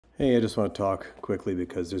Hey, I just want to talk quickly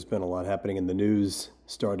because there's been a lot happening in the news,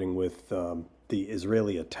 starting with the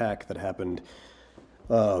Israeli attack that happened,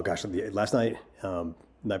 oh gosh, last night,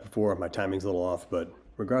 night before. My timing's a little off, but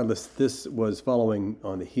regardless, this was following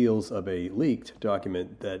on the heels of a leaked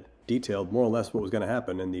document that detailed more or less what was going to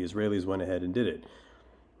happen, and the Israelis went ahead and did it.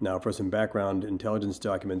 Now, for some background, intelligence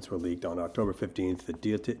documents were leaked on October 15th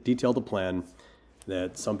that detailed a plan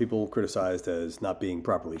that some people criticized as not being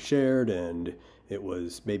properly shared, and it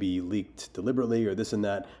was maybe leaked deliberately or this and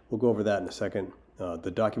that. We'll go over that in a second.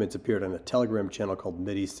 The documents appeared on a Telegram channel called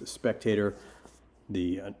Mideast Spectator.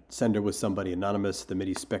 The sender was somebody anonymous. The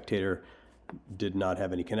Mideast Spectator did not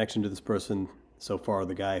have any connection to this person. So far,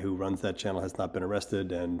 the guy who runs that channel has not been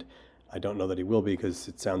arrested, and I don't know that he will be because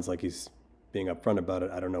it sounds like he's being upfront about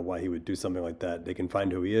it. I don't know why he would do something like that. They can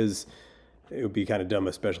find who he is. It would be kind of dumb,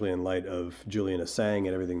 especially in light of Julian Assange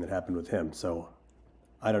and everything that happened with him. So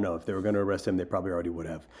I don't know. If they were going to arrest him, they probably already would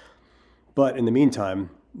have. But in the meantime,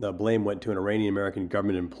 the blame went to an Iranian-American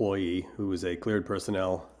government employee who was a cleared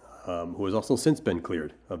personnel, who has also since been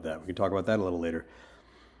cleared of that. We can talk about that a little later.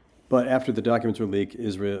 But after the documents were leaked,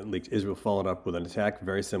 Israel followed up with an attack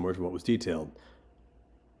very similar to what was detailed.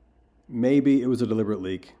 Maybe it was a deliberate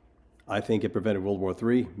leak. I think it prevented World War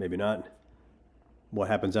III. Maybe not. What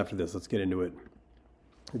happens after this? Let's get into it.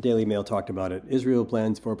 The Daily Mail talked about it. Israel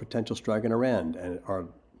plans for a potential strike in Iran and are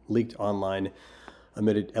leaked online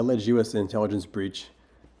amid an alleged U.S. intelligence breach.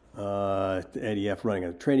 IDF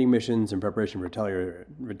running training missions in preparation for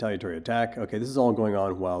retaliatory attack. Okay, this is all going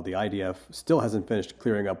on while the IDF still hasn't finished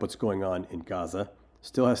clearing up what's going on in Gaza,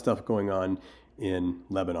 still has stuff going on in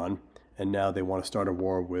Lebanon, and now they want to start a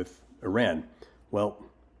war with Iran. Well,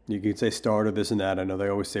 you could say start or this and that. I know they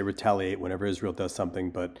always say retaliate whenever Israel does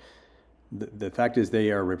something, but the fact is they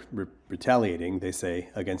are retaliating, they say,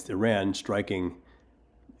 against Iran striking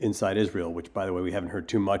inside Israel, which, by the way, we haven't heard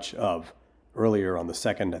too much of. Earlier on the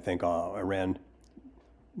 2nd, I think, Iran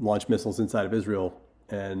launched missiles inside of Israel,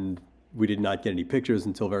 and we did not get any pictures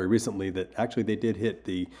until very recently that actually they did hit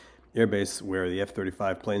the airbase where the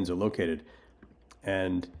F-35 planes are located.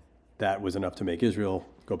 And that was enough to make Israel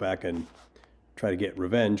go back and try to get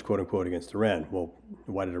revenge, quote unquote, against Iran. Well,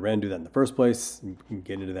 why did Iran do that in the first place? We can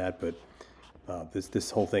get into that, but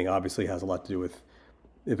this whole thing obviously has a lot to do with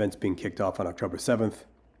events being kicked off on October 7th.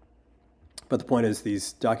 But the point is,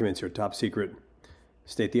 these documents are top secret.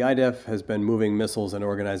 State the IDF has been moving missiles and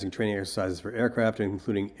organizing training exercises for aircraft,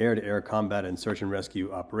 including air-to-air combat and search and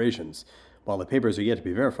rescue operations. While the papers are yet to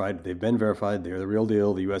be verified, they've been verified. They're the real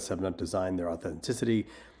deal. The U.S. have not designed their authenticity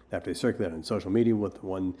after they circulated on social media, with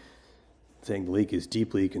one saying the leak is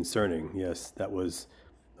deeply concerning. Yes, that was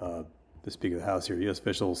the Speaker of the House here, U.S.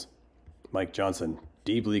 officials, Mike Johnson.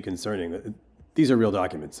 Deeply concerning. These are real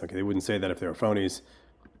documents. Okay, they wouldn't say that if they were phonies.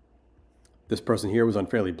 This person here was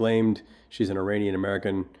unfairly blamed. She's an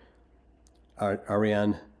Iranian-American,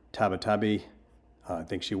 Ariane Tabatabi. I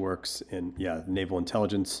think she works in, naval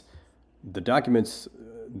intelligence. The documents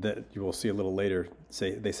that you will see a little later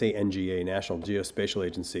say NGA, National Geospatial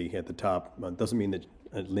Agency, at the top. Doesn't mean that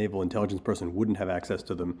a naval intelligence person wouldn't have access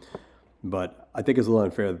to them, but I think it's a little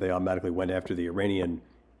unfair that they automatically went after the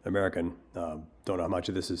Iranian-American. Don't know how much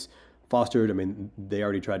of this is fostered. I mean, they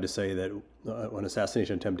already tried to say that an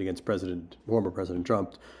assassination attempt against former President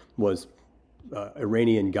Trump was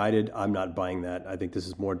Iranian guided. I'm not buying that. I think this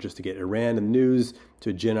is more just to get Iran in the news,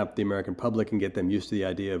 to gin up the American public and get them used to the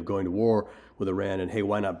idea of going to war with Iran. And hey,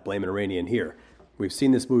 why not blame an Iranian here? We've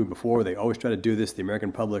seen this movie before. They always try to do this. The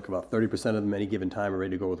American public, about 30% of them any given time, are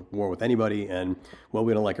ready to go to war with anybody. And, well,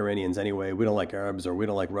 we don't like Iranians anyway. We don't like Arabs, or we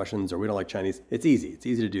don't like Russians, or we don't like Chinese. It's easy. It's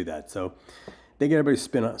easy to do that. So they get everybody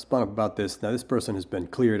spun up about this. Now, this person has been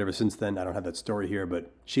cleared ever since then. I don't have that story here,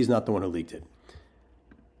 but she's not the one who leaked it.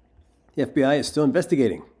 The FBI is still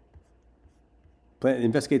investigating.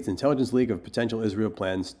 Investigates intelligence leak of potential Israel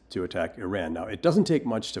plans to attack Iran. Now, it doesn't take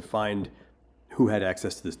much to find who had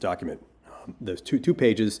access to this document. There's two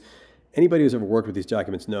pages. Anybody who's ever worked with these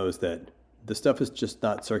documents knows that the stuff is just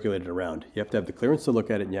not circulated around. You have to have the clearance to look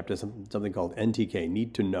at it, and you have to have something called NTK,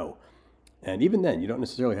 need to know. And even then, you don't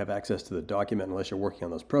necessarily have access to the document unless you're working on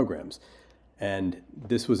those programs. And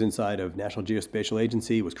this was inside of National Geospatial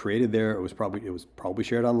Agency. It was created there. It was probably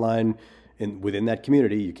shared online within that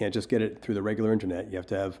community. You can't just get it through the regular internet. You have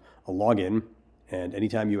to have a login. And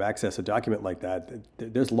anytime you access a document like that,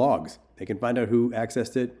 there's logs. They can find out who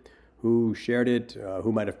accessed it, who shared it,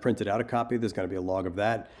 who might have printed out a copy. There's going to be a log of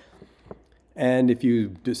that. And if you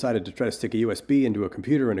decided to try to stick a USB into a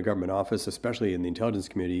computer in a government office, especially in the intelligence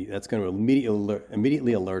community, that's going to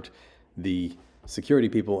immediately alert the security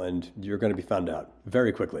people, and you're going to be found out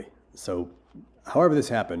very quickly. So however this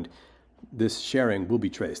happened, this sharing will be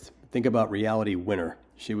traced. Think about Reality Winner.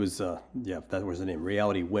 She was, yeah, that was the name,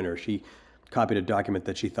 Reality Winner. She copied a document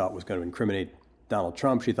that she thought was going to incriminate Donald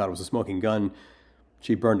Trump. She thought it was a smoking gun.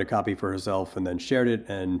 She burned a copy for herself and then shared it,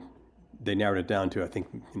 and they narrowed it down to, I think,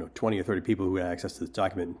 20 or 30 people who had access to this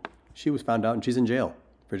document. She was found out, and she's in jail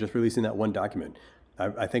for just releasing that one document.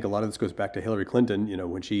 I think a lot of this goes back to Hillary Clinton,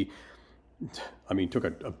 when she, took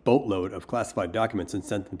a boatload of classified documents and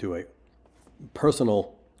sent them to a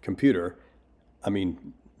personal computer.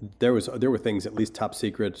 There were things, at least top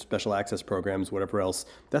secret, special access programs, whatever else.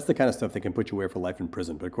 That's the kind of stuff that can put you away for life in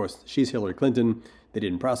prison. But of course, she's Hillary Clinton. They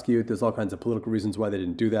didn't prosecute. There's all kinds of political reasons why they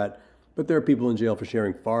didn't do that. But there are people in jail for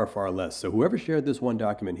sharing far, far less. So whoever shared this one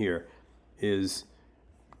document here is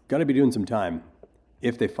going to be doing some time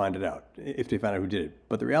if they find it out, if they find out who did it.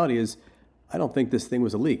 But the reality is, I don't think this thing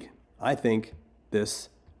was a leak. I think this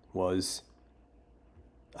was,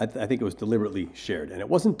 I think it was deliberately shared. And it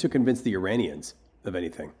wasn't to convince the Iranians of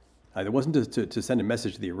anything. It wasn't to send a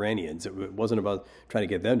message to the Iranians. It wasn't about trying to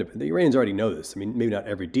get them to, the Iranians already know this. Maybe not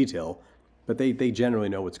every detail, but they generally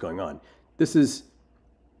know what's going on. This is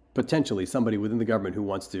potentially somebody within the government who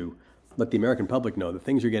wants to let the American public know that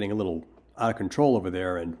things are getting a little out of control over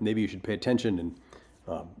there, and maybe you should pay attention and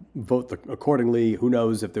vote accordingly. Who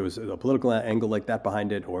knows if there was a political angle like that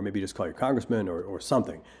behind it, or maybe just call your congressman or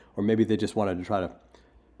something. Or maybe they just wanted to try to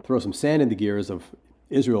throw some sand in the gears of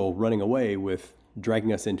Israel running away with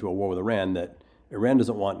dragging us into a war with Iran that Iran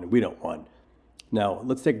doesn't want and we don't want. Now,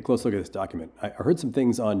 let's take a close look at this document. I heard some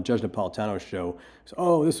things on Judge Napolitano's show. So,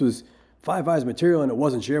 oh, this was Five Eyes material and it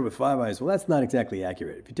wasn't shared with Five Eyes. Well, that's not exactly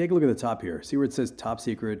accurate. If you take a look at the top here, see where it says top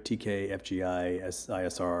secret, TK, FGI,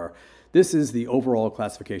 ISR. This is the overall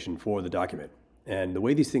classification for the document. And the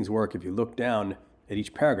way these things work, if you look down at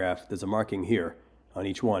each paragraph, there's a marking here on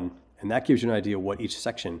each one, and that gives you an idea what each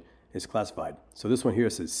section is classified. So this one here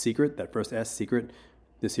says secret, that first S, secret.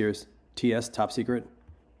 This here is TS, top secret.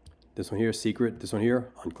 This one here, secret. This one here,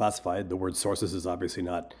 unclassified. The word sources is obviously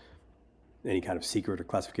not any kind of secret or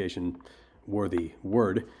classification worthy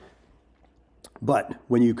word. But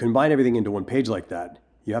when you combine everything into one page like that,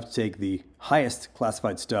 you have to take the highest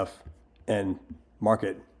classified stuff and mark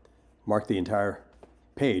the entire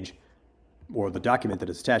page, or the document that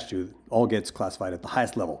it's attached to, all gets classified at the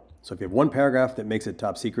highest level. So if you have one paragraph that makes it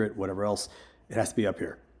top secret, whatever else, it has to be up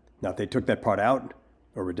here. Now, if they took that part out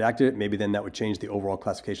or redacted it, maybe then that would change the overall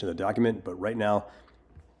classification of the document. But right now,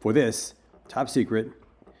 for this, top secret,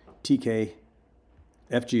 TK,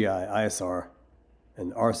 FGI, ISR,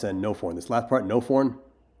 and RSN, no foreign. This last part, no foreign,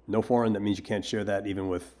 that means you can't share that even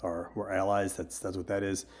with our allies. That's what that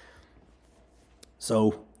is.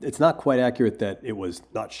 So it's not quite accurate that it was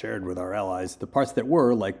not shared with our allies. The parts that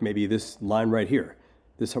were, like maybe this line right here,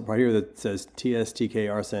 this part here that says TS, TK,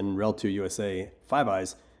 RSN, Rel2, USA, Five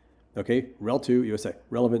Eyes. Okay, Rel2, USA,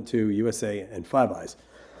 relevant to USA and Five Eyes.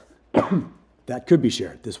 That could be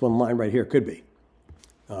shared. This one line right here could be.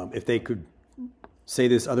 If they could say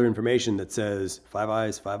this other information that says Five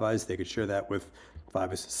Eyes, they could share that with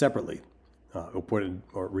Five Eyes separately. Or put it,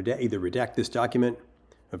 or either redact this document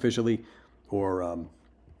officially, or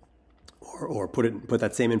put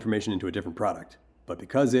that same information into a different product. But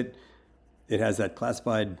because it has that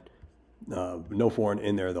classified no foreign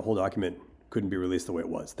in there, the whole document couldn't be released the way it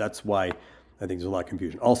was. That's why I think there's a lot of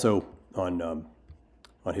confusion. Also, on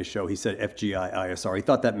his show, he said FGI, ISR. He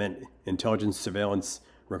thought that meant intelligence, surveillance,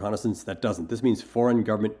 reconnaissance. That doesn't. This means foreign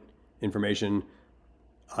government information,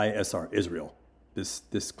 ISR, Israel.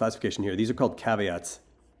 This classification here, these are called caveats.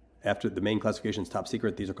 After the main classification is top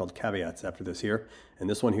secret, these are called caveats after this here. And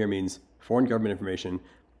this one here means foreign government information,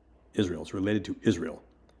 Israel. It's related to Israel.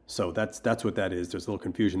 So that's what that is. There's a little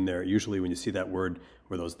confusion there. Usually when you see that word,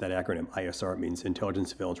 that acronym ISR, it means intelligence,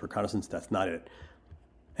 surveillance, reconnaissance. That's not it.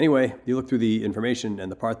 Anyway, you look through the information,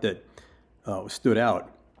 and the part that stood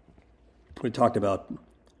out, we talked about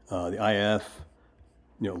the IAF,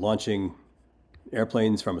 launching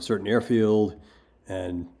airplanes from a certain airfield,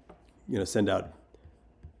 and send out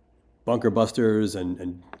bunker busters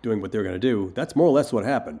and doing what they're going to do. That's more or less what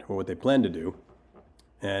happened, or what they planned to do.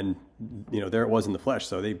 And there it was in the flesh.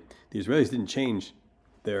 So the Israelis didn't change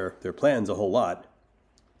their plans a whole lot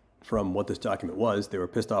from what this document was. They were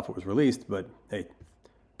pissed off it was released, but hey,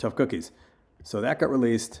 tough cookies. So that got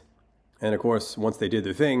released, and of course, once they did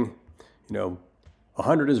their thing,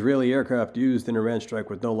 100 Israeli aircraft used in Iran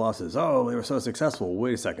strike with no losses. Oh, they were so successful.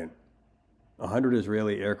 Wait a second. 100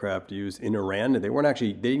 Israeli aircraft used in Iran. They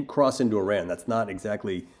didn't cross into Iran. That's not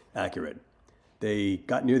exactly accurate. They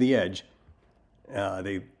got near the edge.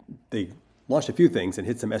 They launched a few things and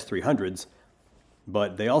hit some S-300s,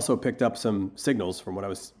 but they also picked up some signals from what I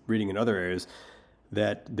was reading in other areas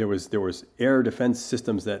that there was air defense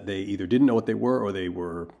systems that they either didn't know what they were, or they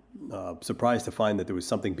were surprised to find that there was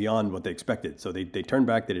something beyond what they expected. So they turned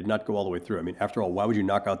back. They did not go all the way through. I mean, after all, why would you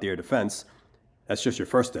knock out the air defense? That's just your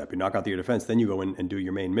first step. You knock out the air defense, then you go in and do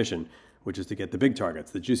your main mission, which is to get the big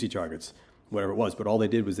targets, the juicy targets, whatever it was. But all they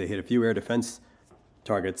did was they hit a few air defense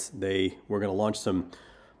targets. They were going to launch some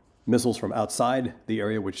missiles from outside the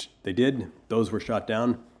area, which they did. Those were shot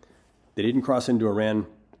down. They didn't cross into Iran.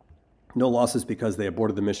 No losses because they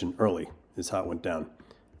aborted the mission early, is how it went down.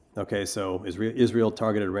 Okay, so Israel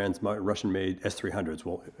targeted Iran's Russian-made S-300s.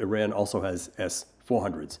 Well, Iran also has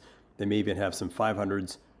S-400s. They may even have some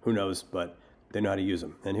 500s, who knows, but they know how to use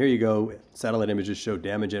them. And here you go. Satellite images show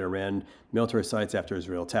damage at Iran military sites after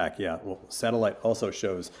Israel attack. Yeah, well, satellite also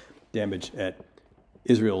shows damage at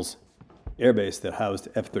Israel's airbase that housed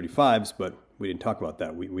F-35s, but we didn't talk about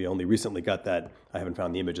that. We only recently got that. I haven't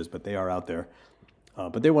found the images, but they are out there.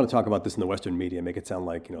 But they want to talk about this in the Western media, make it sound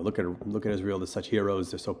like, you know, look at Israel, they're such heroes,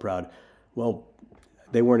 they're so proud. Well,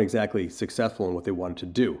 they weren't exactly successful in what they wanted to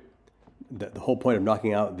do. The whole point of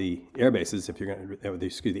knocking out the air bases, if you're going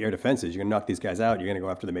to, the air defenses, you're going to knock these guys out, you're going to go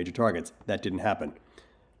after the major targets. That didn't happen.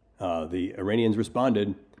 The Iranians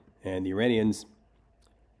responded, and the Iranians,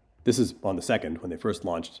 this is on the 2nd, when they first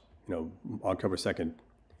launched, you know, October 2nd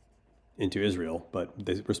into Israel, but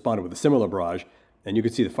they responded with a similar barrage. And you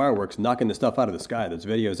could see the fireworks knocking the stuff out of the sky. There's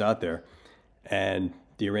videos out there. And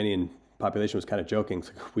the Iranian population was kind of joking.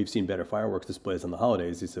 Like, we've seen better fireworks displays on the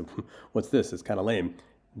holidays. He said, what's this? It's kind of lame.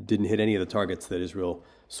 Didn't hit any of the targets that Israel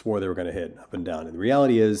swore they were going to hit up and down. And the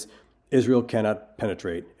reality is, Israel cannot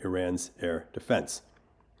penetrate Iran's air defense.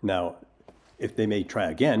 Now, if they may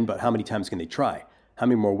try again, but how many times can they try? How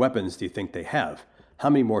many more weapons do you think they have?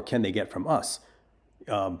 How many more can they get from us?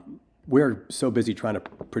 We're so busy trying to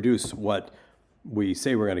produce what we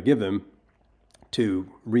say we're going to give them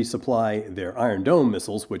to resupply their Iron Dome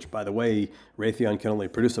missiles, which, by the way, Raytheon can only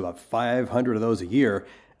produce about 500 of those a year,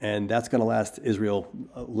 and that's going to last Israel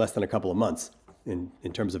less than a couple of months in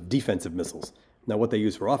terms of defensive missiles. Now, what they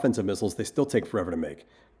use for offensive missiles, they still take forever to make.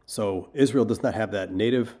 So Israel does not have that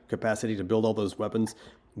native capacity to build all those weapons.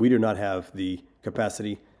 We do not have the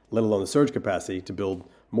capacity, let alone the surge capacity, to build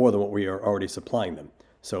more than what we are already supplying them.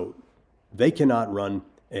 So they cannot run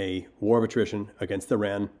a war of attrition against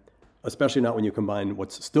Iran, especially not when you combine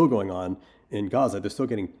what's still going on in Gaza. They're still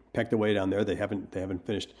getting pecked away down there. They haven't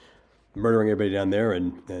finished murdering everybody down there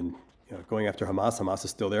and you know, going after Hamas. Hamas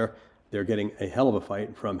is still there. They're getting a hell of a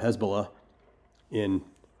fight from Hezbollah in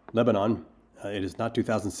Lebanon. It is not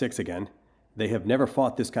 2006 again. They have never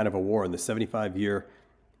fought this kind of a war in the 75-year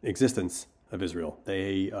existence of Israel.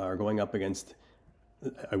 They are going up against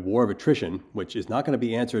a war of attrition, which is not going to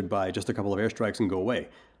be answered by just a couple of airstrikes and go away.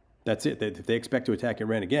 That's it. If they expect to attack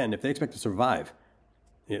Iran again, if they expect to survive,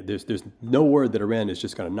 there's no word that Iran is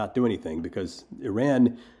just going to not do anything, because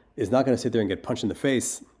Iran is not going to sit there and get punched in the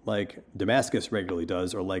face like Damascus regularly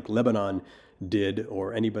does, or like Lebanon did,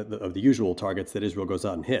 or any of the usual targets that Israel goes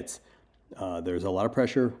out and hits. There's a lot of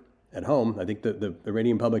pressure at home. I think the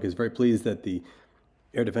Iranian public is very pleased that the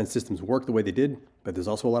air defense systems work the way they did, but there's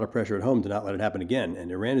also a lot of pressure at home to not let it happen again.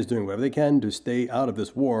 And Iran is doing whatever they can to stay out of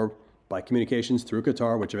this war by communications through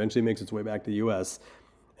Qatar, which eventually makes its way back to the U.S.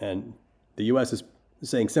 And the U.S. is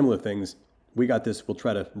saying similar things. We got this. We'll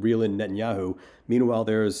try to reel in Netanyahu. Meanwhile,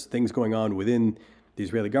 there's things going on within the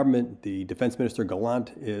Israeli government. The defense minister,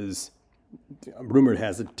 Gallant, is, rumored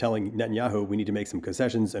has it, telling Netanyahu we need to make some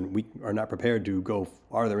concessions and we are not prepared to go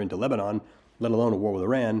farther into Lebanon, let alone a war with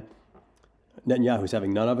Iran. Netanyahu's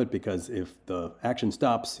having none of it, because if the action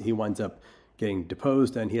stops, he winds up getting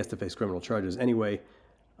deposed and he has to face criminal charges anyway.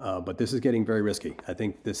 But this is getting very risky. I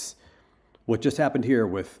think what just happened here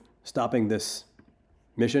with stopping this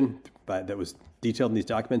mission that was detailed in these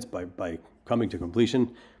documents by coming to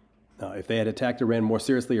completion, if they had attacked Iran more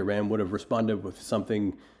seriously, Iran would have responded with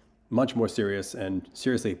something much more serious and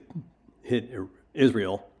seriously hit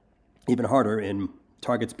Israel even harder in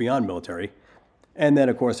targets beyond military. And then,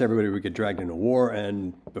 of course, everybody would get dragged into war,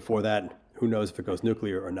 and before that, who knows if it goes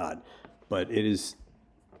nuclear or not. But it is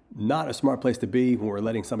not a smart place to be when we're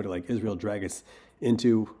letting somebody like Israel drag us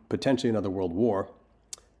into potentially another world war.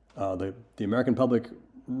 The American public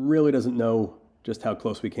really doesn't know just how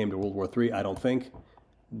close we came to World War III, I don't think.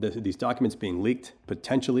 These documents being leaked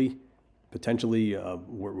potentially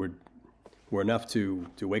were enough to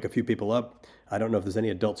wake a few people up. I don't know if there's any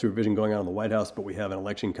adult supervision going on in the White House, but we have an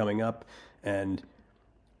election coming up, and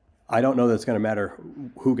I don't know that it's going to matter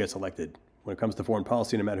who gets elected. When it comes to foreign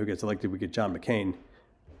policy, no matter who gets elected, we get John McCain,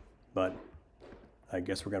 but I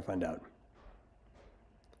guess we're going to find out.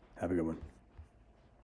 Have a good one.